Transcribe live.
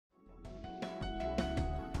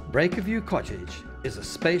Breakeview Cottage is a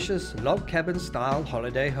spacious log cabin style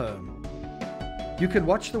holiday home. You can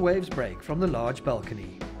watch the waves break from the large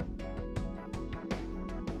balcony.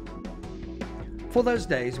 For those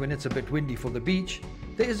days when it's a bit windy for the beach,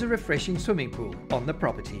 there is a refreshing swimming pool on the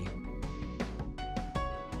property.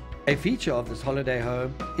 A feature of this holiday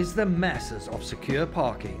home is the masses of secure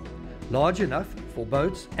parking, large enough for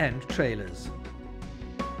boats and trailers.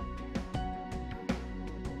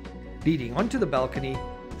 Leading onto the balcony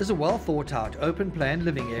is a well thought out open plan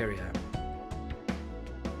living area.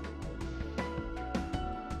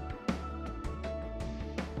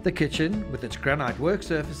 The kitchen, with its granite work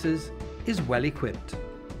surfaces, is well equipped.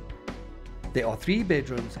 There are 3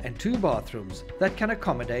 bedrooms and 2 bathrooms that can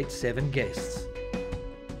accommodate 7 guests.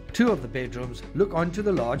 2 of the bedrooms look onto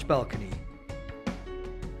the large balcony.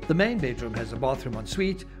 The main bedroom has a bathroom en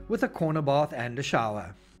suite with a corner bath and a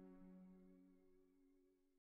shower.